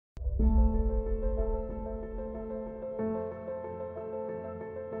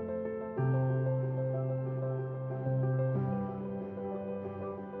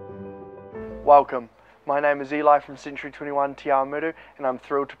Welcome. My name is Eli from Century 21 Te Awamutu, and I'm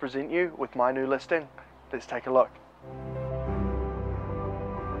thrilled to present you with my new listing. Let's take a look.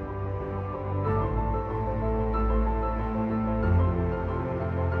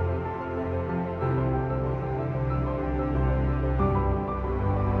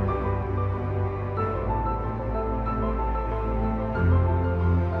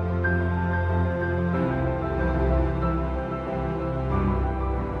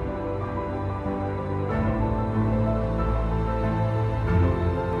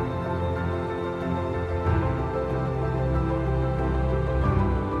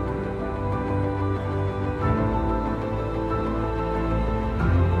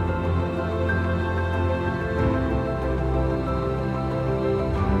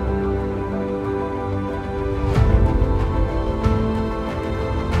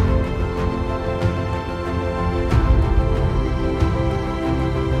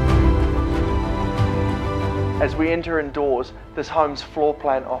 As we enter indoors, this home's floor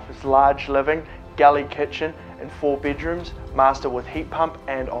plan offers large living, galley kitchen and 4 bedrooms, master with heat pump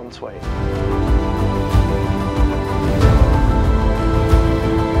and ensuite.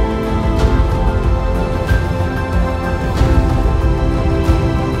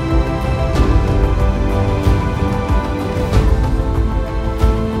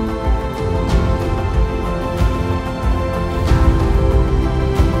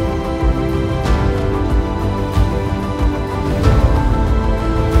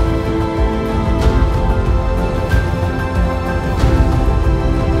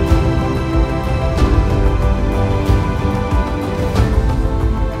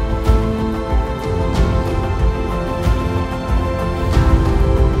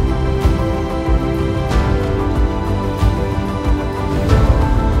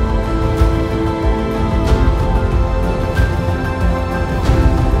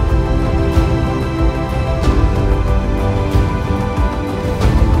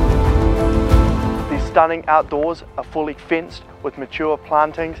 Stunning outdoors are fully fenced with mature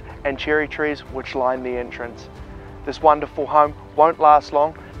plantings and cherry trees which line the entrance. This wonderful home won't last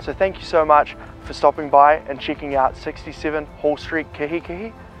long, so thank you so much for stopping by and checking out 67 Hall Street,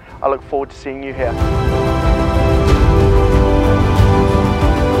 Kihikihi. I look forward to seeing you here.